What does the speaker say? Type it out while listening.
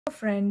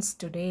Friends,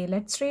 today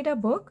let's read a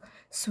book,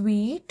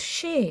 Sweet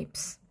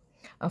Shapes,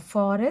 a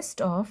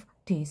forest of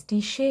tasty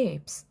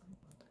shapes.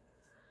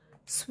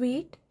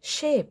 Sweet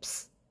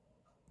shapes.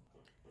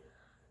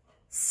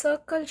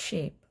 Circle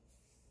shape,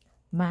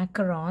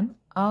 macaron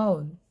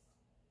owl.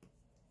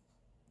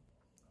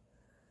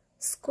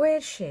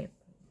 Square shape,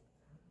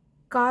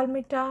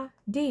 Kalmita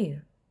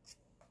deer.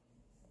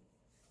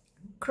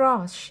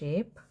 Cross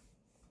shape,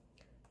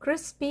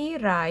 crispy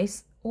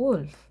rice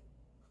wolf.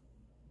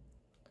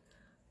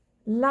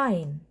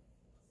 Line,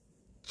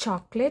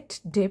 chocolate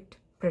dipped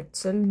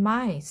pretzel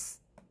mice.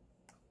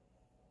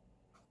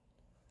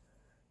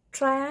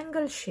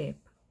 Triangle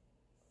shape,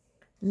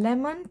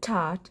 lemon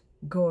tart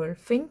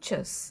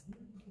goldfinches.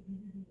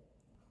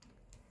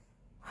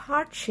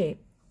 Heart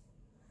shape,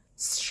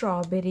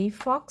 strawberry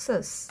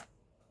foxes.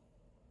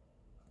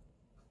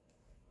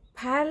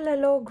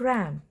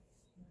 Parallelogram,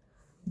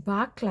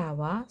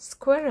 baklava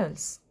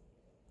squirrels.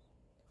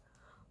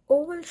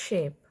 Oval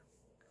shape,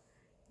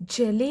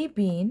 jelly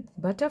bean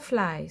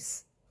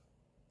butterflies.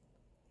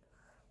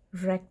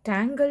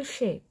 Rectangle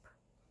shape,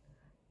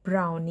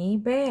 brownie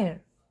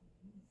bear.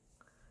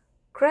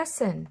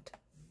 Crescent,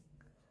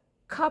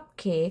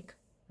 cupcake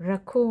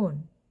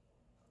raccoon.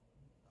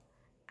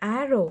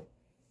 Arrow,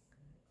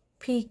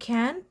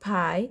 pecan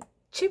pie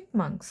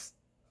chipmunks.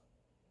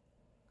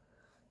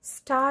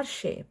 Star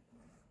shape,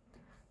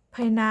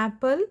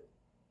 pineapple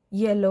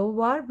yellow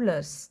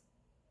warblers.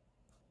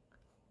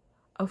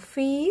 A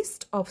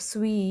feast of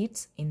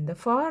sweets in the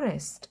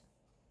forest.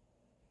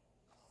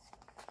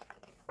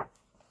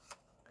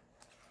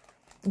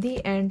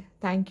 The end.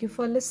 Thank you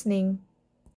for listening.